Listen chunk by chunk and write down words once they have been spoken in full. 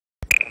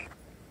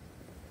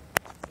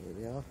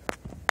Yeah.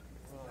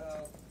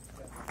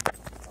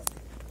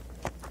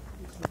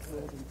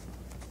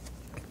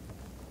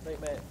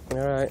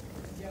 Alright.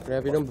 Can I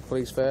have your number,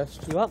 please,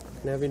 first? You what?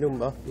 Can I have your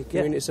number? Your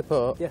community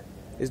support? Yeah.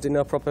 Is there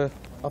no proper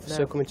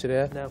officer coming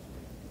today?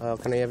 No.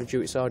 Can I have a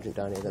duty sergeant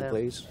down here then, No.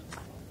 please?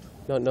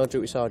 No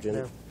duty sergeant?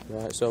 No.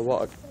 Right, so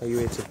what are you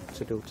here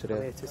to do today?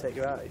 I'm here to take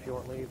you out if you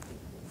want to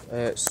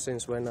leave.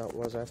 Since when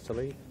was I asked to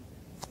leave?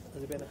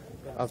 Has it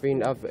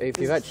been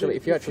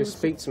If you actually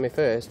speak to me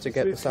first to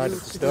get the side of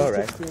the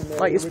story,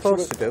 like you're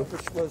supposed to do.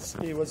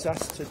 Which he was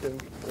asked to do.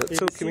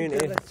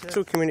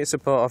 Two community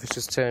support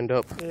officers turned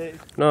up.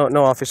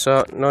 No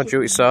officer, no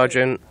duty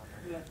sergeant.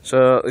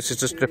 So this is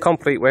just a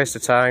complete waste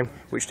of time,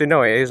 which they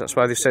know it is. That's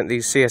why they sent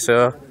these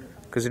CSO,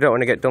 because they don't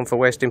want to get done for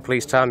wasting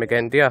police time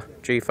again, do you?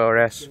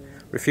 G4S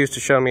refused to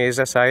show me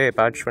his SIA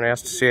badge when I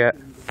asked to see it.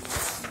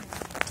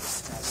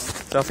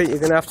 So I think you're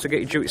going to have to get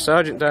your duty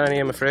sergeant down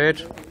here, I'm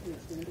afraid.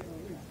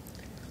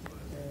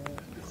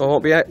 I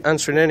won't be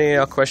answering any of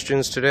your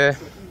questions today.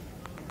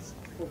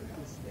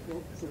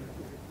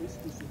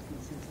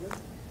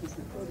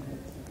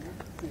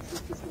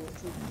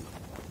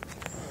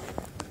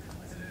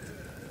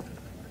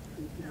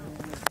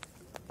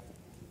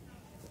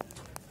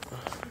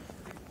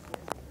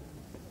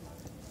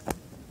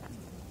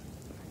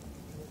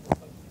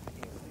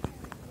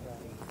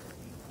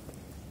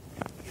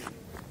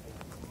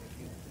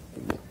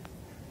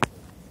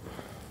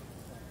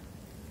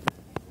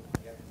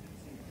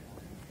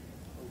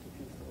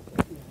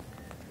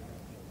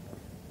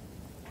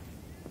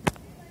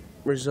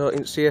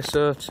 Resorting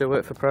CSO to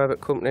work for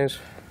private companies,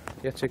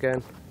 yet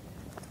again.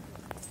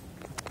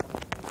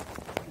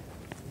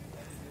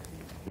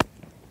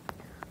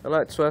 I'd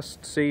like to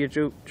see your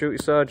duty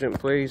sergeant,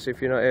 please, if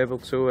you're not able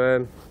to.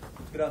 Go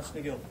down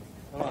Sniggill.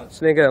 Alright.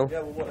 Sniggill? Yeah,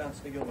 we'll walk down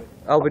Sniggill with.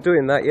 I'll be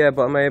doing that, yeah,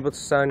 but am I able to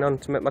sign on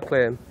to make my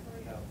claim?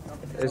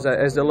 As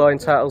the law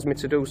entitles me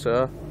to do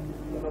so.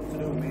 Got nothing to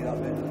do with me,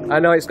 that bit. I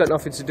know it's got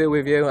nothing to do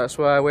with you, that's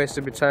why I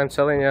wasted my time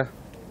telling you.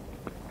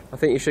 I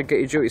think you should get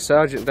your duty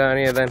sergeant down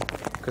here then,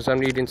 because I'm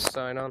needing to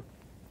sign on.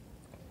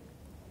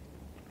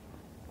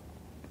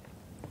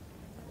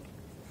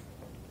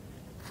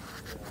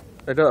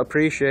 I don't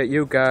appreciate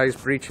you guys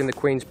breaching the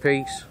Queen's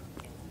peace.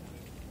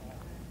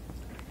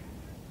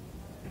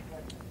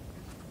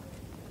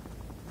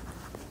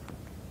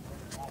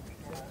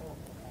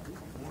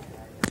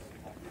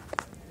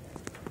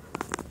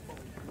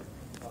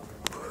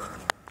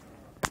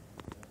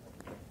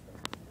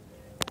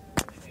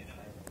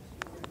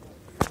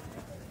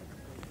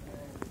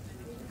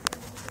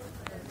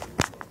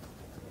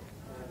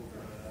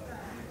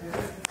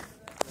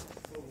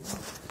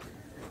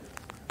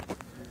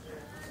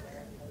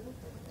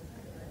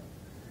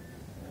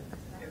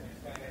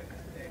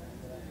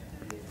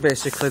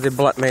 Basically, they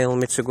blackmailed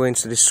me to go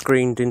into this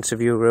screened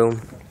interview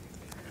room,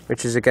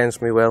 which is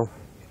against me will.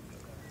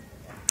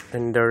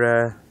 And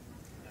they're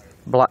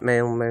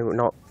blackmailing me,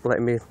 not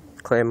letting me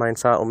claim my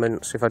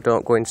entitlements if I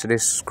don't go into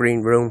this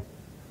screened room,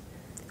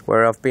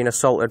 where I've been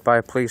assaulted by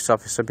a police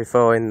officer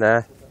before in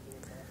there,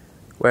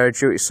 where a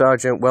duty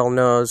sergeant well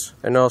knows,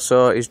 and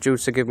also is due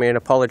to give me an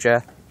apology.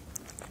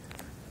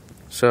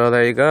 So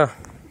there you go.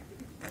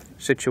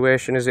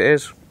 Situation as it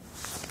is.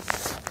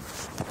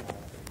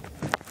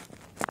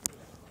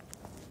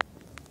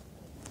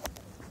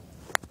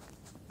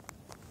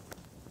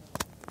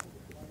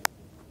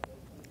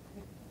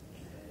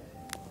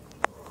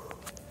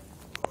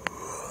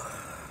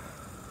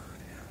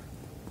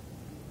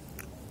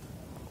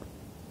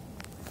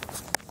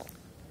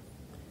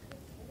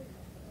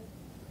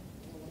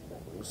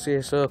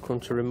 CSO come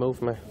to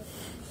remove me.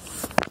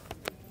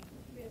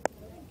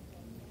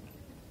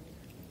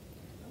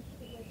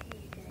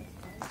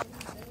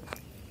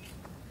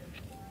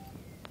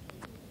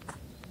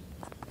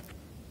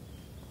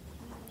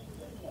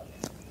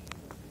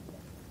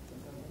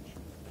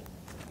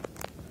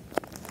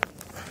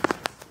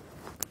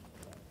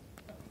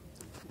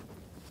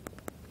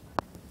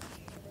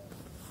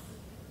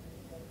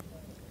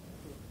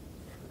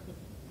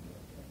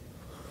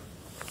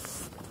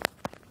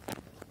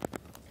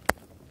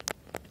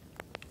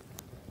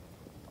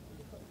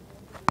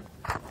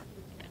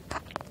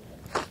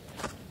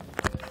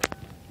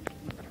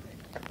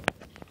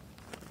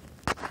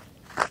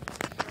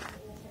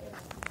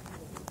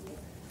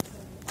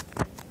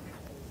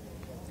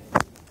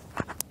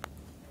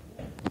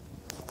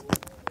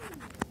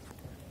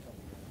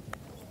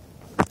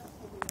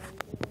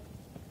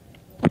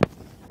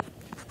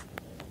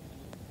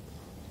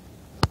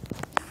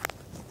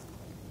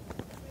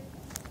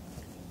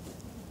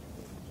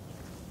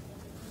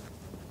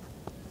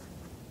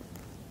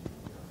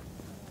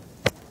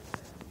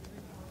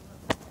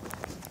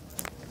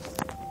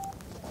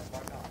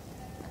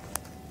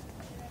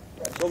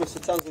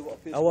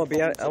 I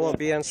won't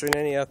be answering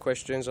any of your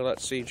questions. I'd like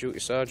to see duty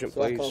sergeant,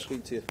 please. I can't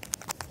speak to you.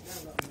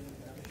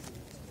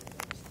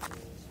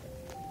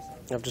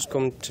 I've just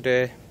come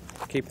today,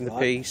 keeping the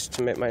peace,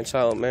 to make my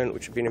entitlement,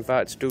 which I've been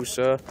invited to do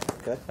so.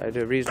 Okay. I had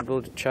a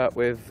reasonable chat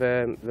with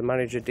the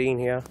manager, Dean,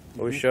 here,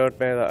 who assured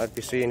me that I'd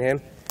be seeing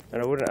him.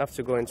 and I wouldn't have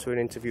to go into an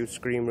interview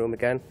screen room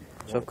again.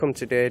 So I've come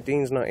today,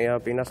 Dean's not here,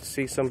 I've been asked to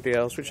see somebody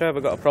else, which I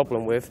haven't got a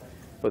problem with,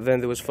 but then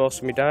they was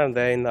forcing me down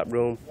there in that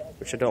room,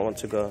 which I don't want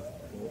to go.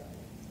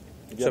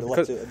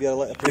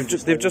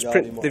 They've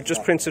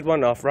just printed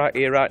one off right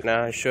here, right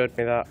now, and showed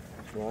me that.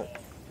 Right.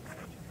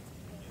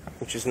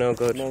 Which is no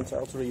good. Am I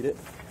entitled to read it?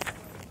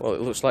 Well,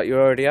 it looks like you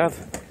already have.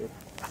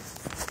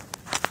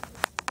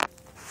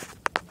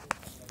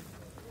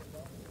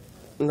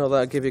 No,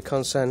 that'll give you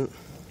consent.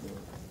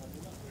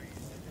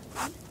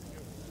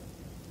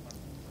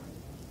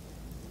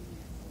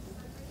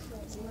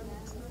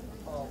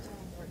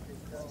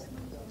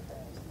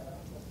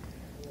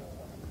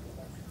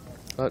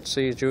 I'd like to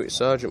see your duty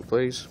sergeant,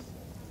 please.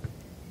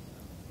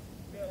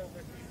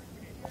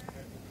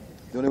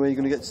 The only way you're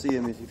going to get to see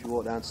him is if you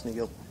walk down to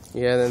Sniggill.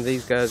 Yeah, then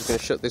these guys are going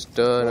to shut this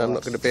door and I'm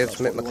not going to be able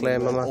to make my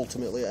claim, am I?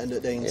 Ultimately, at end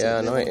of the day, yeah,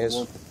 I know it is.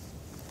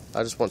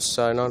 I just want to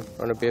sign on. I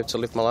want to be able to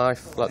live my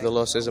life like the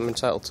law says I'm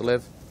entitled to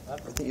live. I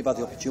think you've had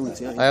the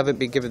opportunity, haven't you? I haven't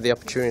been given the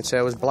opportunity.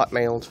 I was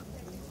blackmailed.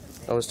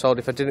 I was told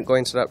if I didn't go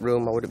into that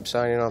room, I wouldn't be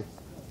signing on.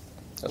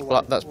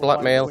 That's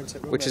blackmail,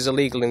 which is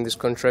illegal in this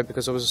country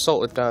because I was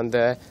assaulted down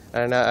there,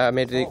 and I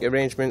made the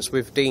arrangements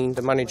with Dean,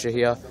 the manager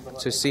here,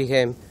 to see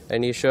him,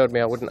 and he assured me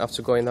I wouldn't have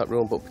to go in that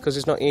room. But because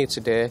he's not here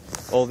today,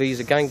 all these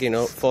are ganging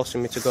up,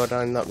 forcing me to go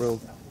down in that room.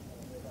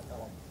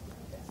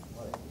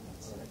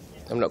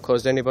 I've not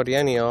caused anybody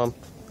any harm.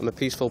 I'm a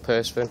peaceful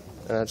person,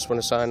 and I just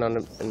want to sign on,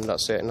 and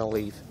that's it, and I'll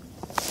leave.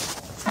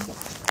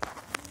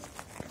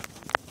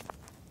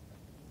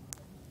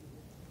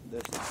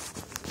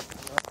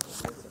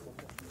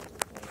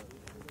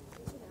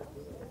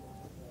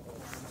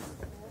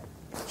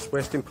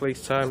 Wasting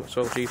police time, that's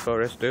all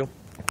G4S do.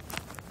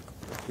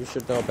 You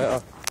should know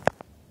better.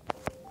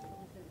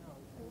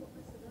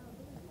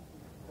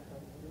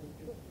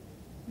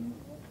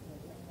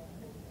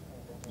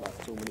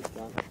 About 2 minutes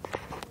down.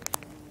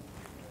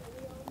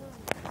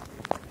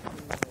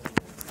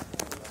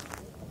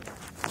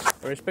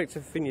 I respect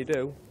everything you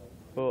do,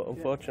 but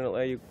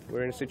unfortunately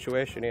we're in a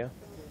situation here.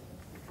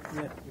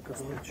 Yeah,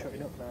 because we're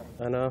shutting up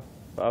now. I know,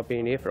 but I've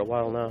been here for a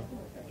while now.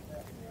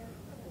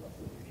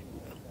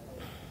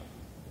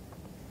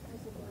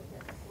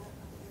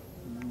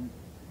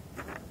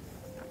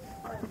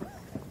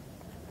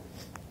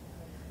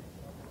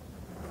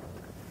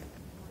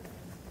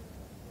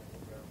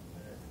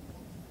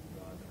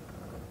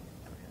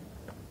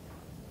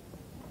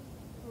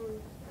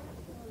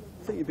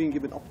 I think you've been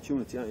given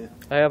opportunity, haven't you?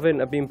 I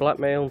haven't. I've been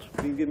blackmailed.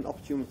 You've been given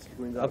opportunity to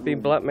go in that I've been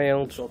room.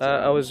 blackmailed.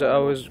 I was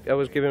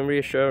given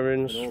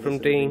reassurance from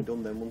Dean,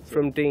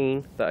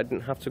 that I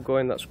didn't have to go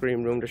in that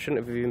screen room. I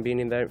shouldn't have even been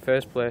in there in the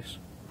first place.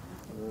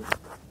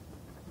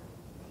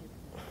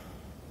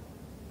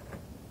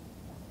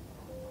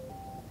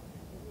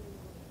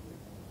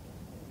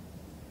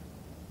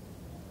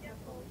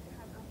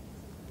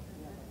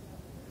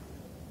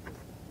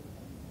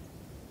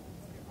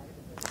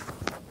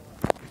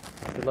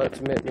 If you'd like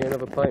to make me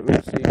another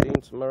appointment to see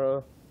Dean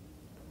tomorrow,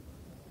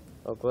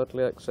 I'll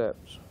gladly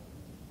accept.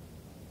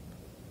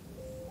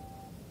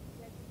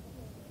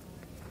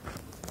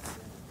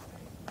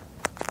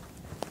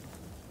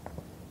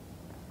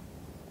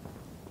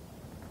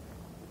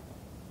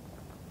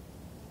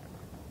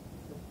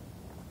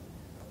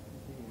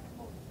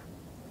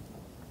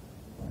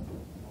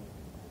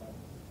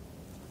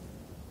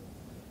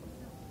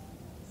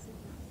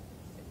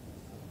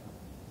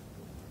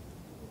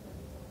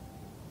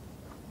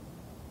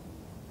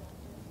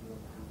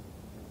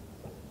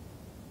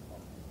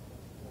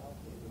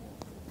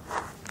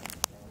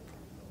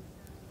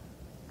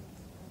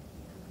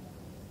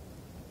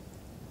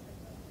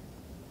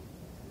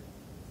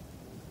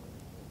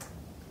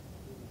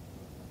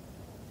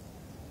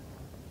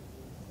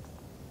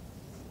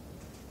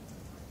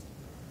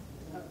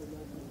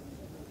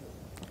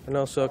 And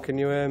also, can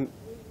you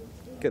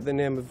get the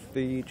name of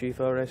the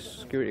G4S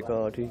security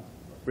guard? He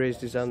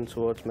raised his hand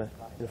towards me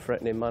in a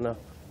threatening manner.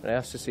 And I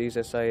asked to see his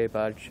SIA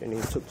badge, and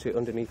he tucked it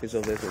underneath his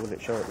others. It wouldn't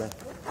show it there.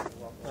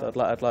 So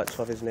I'd like to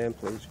have his name,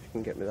 please, if you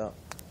can get me that.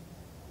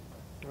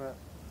 Right.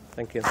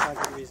 Thank you. If I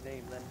give you his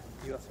name, then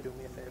you have to do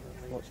me a favour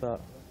and leave. What's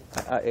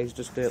that? He's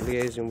just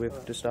liaising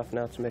with the staff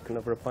now to make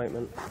another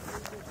appointment.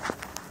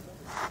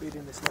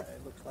 Reading this letter,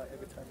 it looks like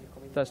every time you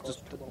come in,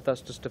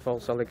 That's just a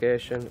false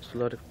allegation. It's a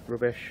load of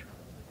rubbish.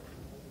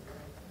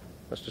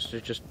 That's just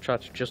to try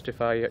to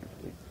justify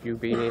you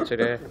being here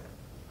today.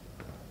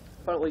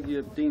 Apparently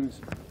your Dean's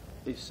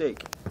is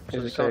sick, so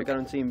they can't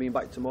guarantee him being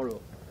back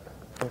tomorrow.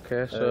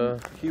 Okay, so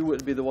if you were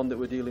to be the one that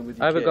we're dealing with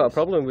your I haven't case, got a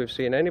problem with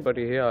seeing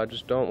anybody here, I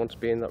just don't want to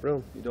be in that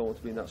room. You don't want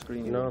to be in that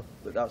screening No. room,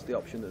 but that's the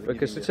option that they're We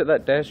can giving sit at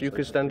that desk, you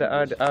can stand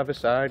at either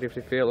side if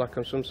you feel like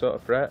I'm some sort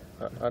of threat.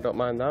 I don't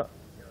mind that,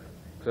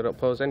 because I don't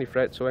pose any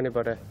threat to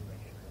anybody.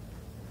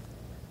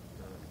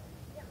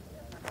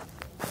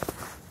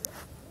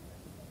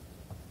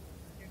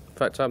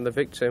 In fact, I'm the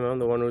victim, I'm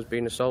the one who's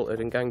been assaulted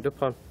and ganged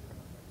up on.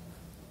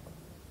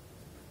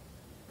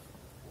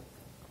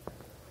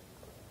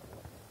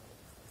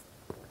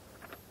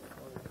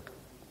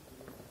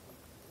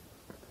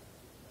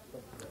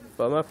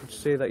 But I'm happy to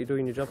see that you're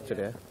doing your job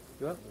today.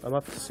 You are? I'm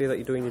happy to see that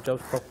you're doing your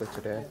jobs properly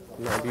today.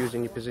 You're not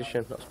abusing your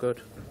position. That's good.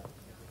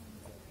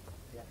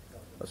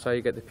 That's how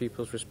you get the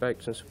people's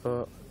respect and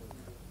support,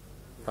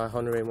 by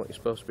honouring what you're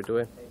supposed to be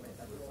doing.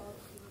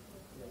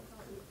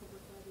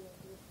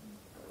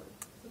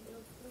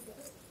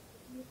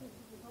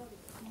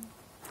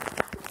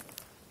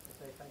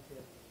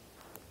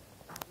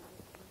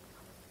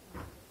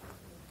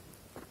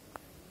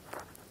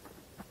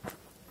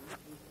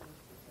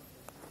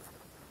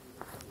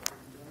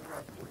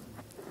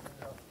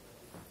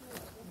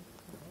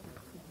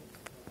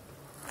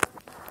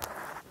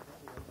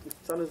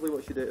 Sandersley,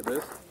 what's your date of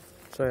birth?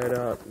 So I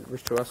don't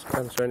wish to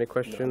answer any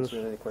questions. No,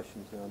 answer any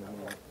questions now.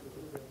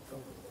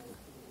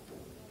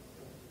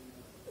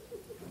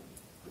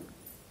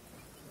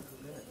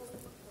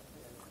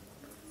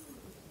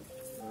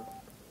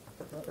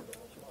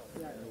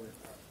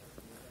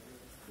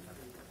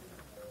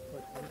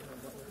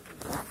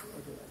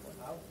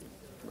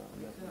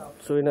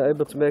 So we're not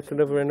able to make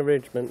another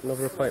arrangement,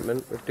 another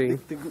appointment with Dean?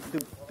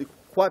 They're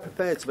quite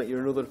prepared to make you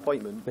another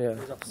appointment, yeah.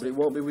 But it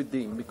won't be with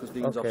Dean because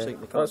Dean's off sick.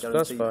 They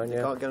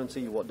can't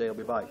guarantee you what day he'll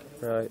be back.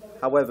 Right.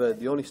 However,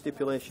 the only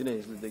stipulation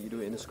is that you do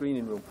it in the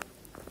screening room.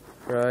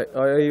 Right.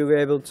 Are you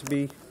able to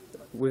be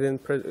within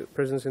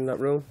presence in that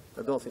room?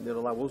 I don't think they'll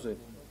allow us in.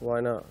 Why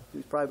not?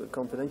 It's private and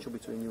confidential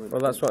between you and.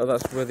 Well, that's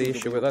where the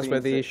issue. That's where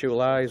the issue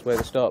lies, where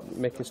they start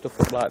making stuff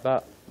up like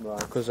that. Right.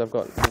 Because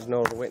there's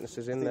no other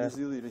witnesses in there. There's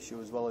the other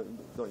issue as well.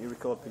 Don't you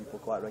record people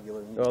quite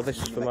regularly? Oh,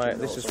 this is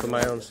for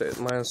my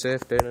own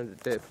safety and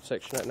data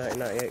protection at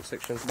 1998,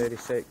 section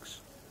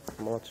 36.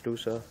 I'm allowed to do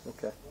so.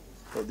 Okay.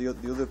 But the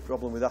other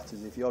problem with that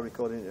is if you're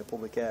recording in a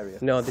public area.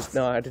 No,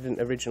 I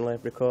didn't originally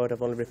record.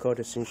 I've only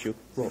recorded since you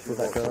walked through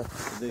that door.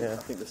 I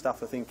think the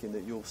staff are thinking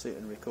that you'll sit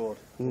and record.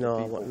 No,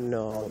 I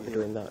won't be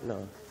doing that.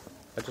 No,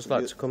 I'd just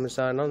like to come and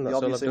sign on. That's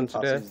all I've done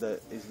today.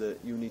 Is that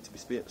you need to be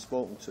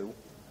spoken to.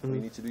 You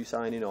need to do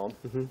signing on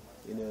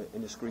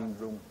in a screened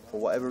room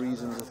for whatever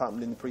reasons have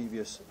happened in the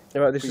previous.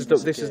 Right, this is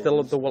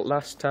the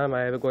last time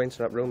I ever go into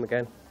that room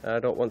again. I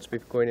don't want to be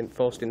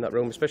forced in that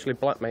room, especially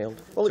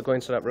blackmailed to go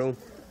into that room.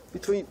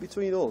 Between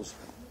us,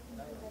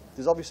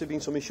 there's obviously been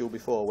some issue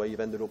before where you've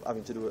ended up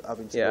having to.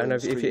 Yeah, and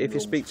if you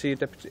speak to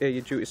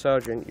your duty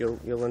sergeant,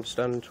 you'll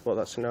understand what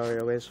that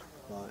scenario is.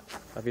 Right.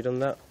 Have you done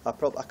that? I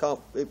can't.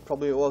 It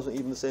probably wasn't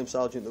even the same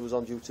sergeant that was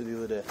on duty the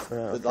other day. Right, but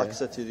okay. like I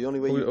said to you, the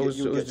only way Who was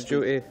the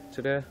duty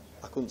today?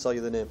 I couldn't tell you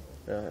the name.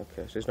 Right,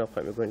 okay. So there's no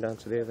point in going down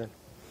to there then.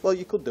 Well,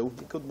 you could do.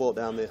 You could walk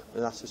down there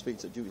and ask to speak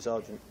to the duty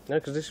sergeant. No,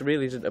 because this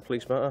really isn't a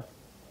police matter.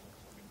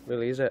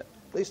 Really, is it?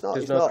 It's not.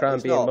 There's no crime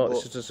being brought.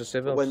 This is just a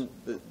civil. When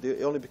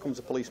it only becomes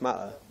a police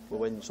matter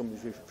when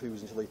somebody's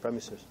refusing to leave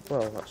premises.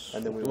 Well, that's.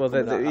 And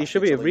then it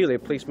should be really a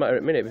police matter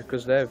at the minute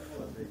because they're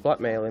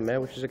blackmailing me,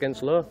 which is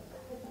against law.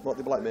 What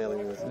they're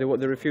blackmailing with? They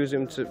refuse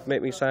him to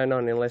make me sign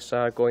on unless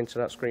I go into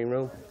that screen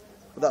room.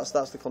 But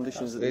that's the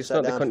conditions that they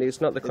set down.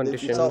 It's not the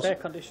conditions.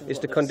 It's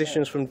the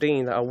conditions from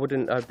Dean that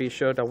I'd be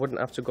assured I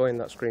wouldn't have to go in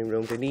that screen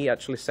room. Then he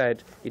actually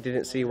said he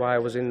didn't see why I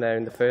was in there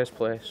in the first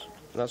place.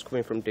 And that's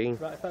coming from Dean.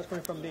 Right, if that's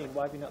coming from Dean,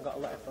 why have you not got a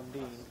letter from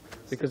Dean?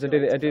 Because I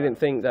didn't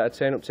think that I'd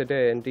turn up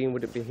today and Dean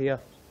wouldn't be here.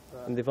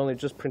 Right. And they've only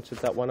just printed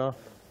that one off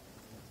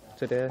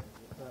today.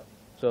 Right.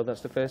 So that's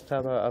the first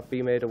time I've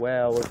been made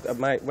aware.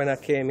 When I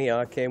came here,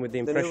 I came with the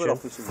impression. Any other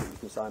officers that you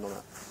can sign on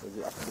that? Or does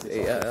it have to be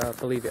this one? I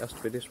believe it has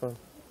to be this one.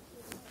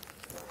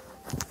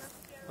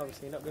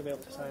 Obviously, you're not going to be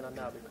able to sign on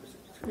now because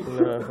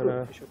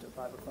it's shut at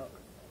 5 o'clock.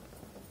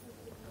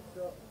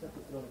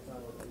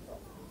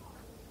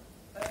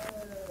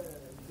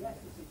 Yes,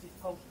 it's his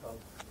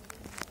postcode.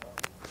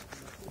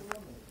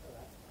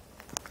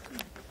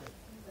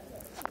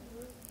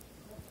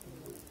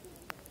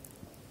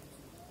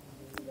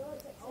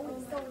 Oh,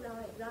 it's so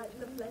nice, right,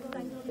 lovely,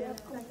 thank you,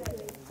 thank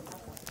you.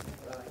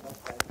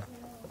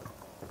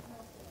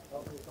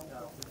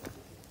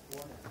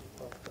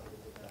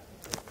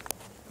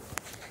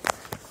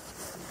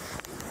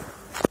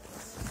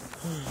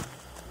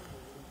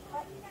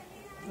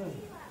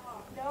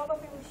 No, but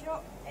it was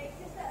shut. It's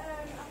just that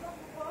I've got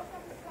the post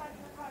office card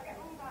and I can't get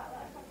home back.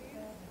 Like, have you?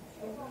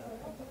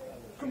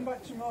 Come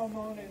back tomorrow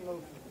morning,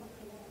 love.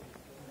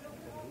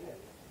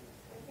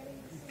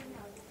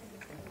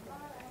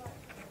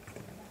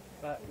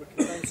 Right, we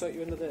can try and sort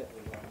you another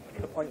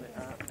appointment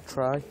out.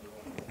 Try?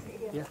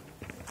 Yeah.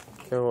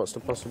 Okay, what's the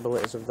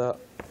possibilities of that?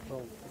 Well,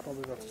 we'll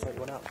probably have to sort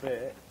one out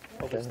today.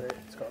 Obviously,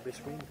 it's got to be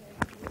screened.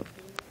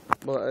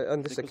 Well,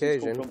 on this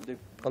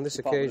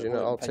occasion,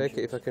 I'll take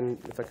it if I can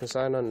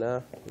sign on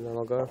now, and then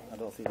I'll go. I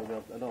don't think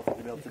they'll be able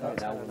to do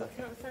it now, will they?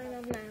 Can't sign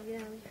on now, you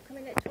know. Come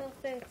in at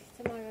 12:30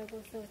 tomorrow,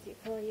 we'll sort it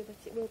for you, but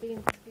it will be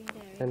in the screen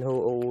area. And who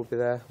will be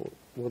there?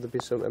 Will there be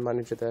a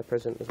manager there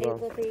present as well?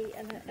 It will be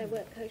a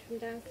work coach from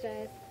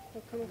downstairs.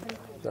 He'll come up and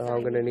No,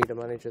 I'm going to need a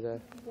manager there.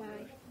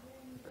 Why?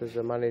 Because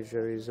the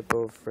manager is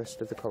above the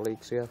rest of the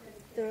colleagues here.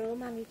 They're all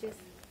managers.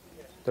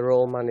 They're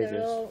all managers?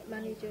 They're all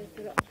managers.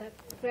 The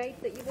grades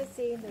that you were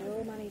seeing, they're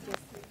all managers.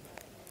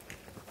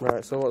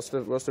 Right, so what's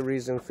the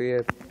reason for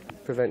you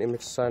preventing me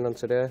to sign on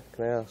today,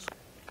 can I ask?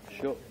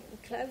 Sure.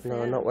 close No,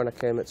 now. not when I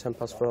came at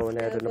 4:10 when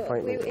I had an But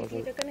appointment. It if wasn't.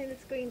 you'd have gone in the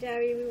screened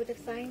area, we would have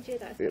signed you.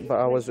 That's what But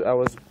I you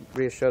was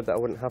reassured that I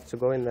wouldn't have to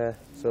go in there.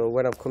 So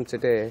when I've come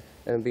today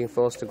and being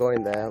forced to go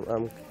in there,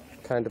 I'm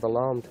kind of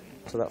alarmed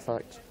to that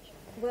fact.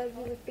 Well,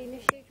 you have been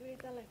issued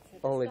with a letter.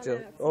 that's Only gone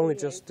just out to only you.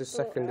 just as But,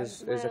 second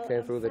as I well,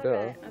 came through the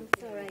door. I'm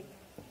sorry.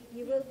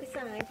 You will be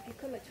signed if you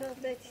come at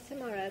 12:30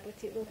 tomorrow,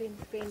 but it will be in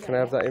the screened Can I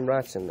area. have that in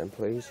writing then,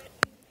 please?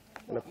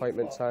 An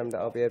appointment time that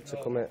I'll be able to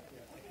come at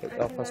I can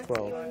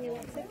 12:30. write it on your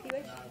letter if you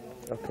wish.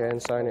 Okay,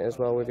 and sign it as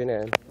well with your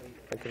name.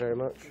 Thank you very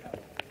much.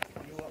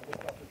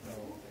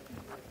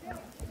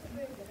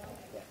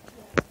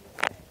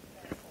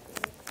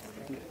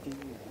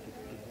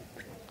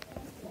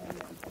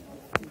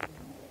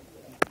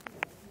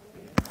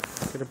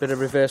 Get a bit of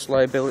reverse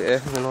liability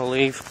and then I'll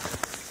leave.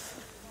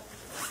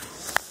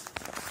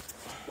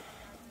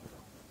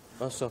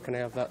 Also, can I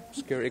have that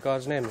security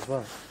guard's name as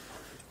well?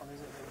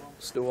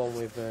 It's the one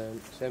with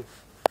Tim.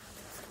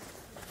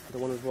 The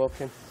one who's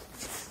walking.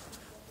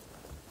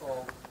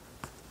 Paul.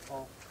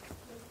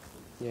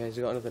 Yeah, has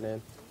he got another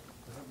name?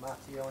 Doesn't matter,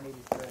 you only need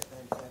his first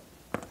name,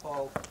 so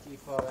Paul,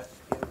 G4S,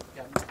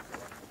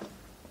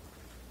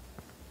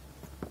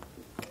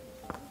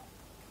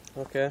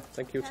 Okay,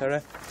 thank you,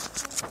 Terry.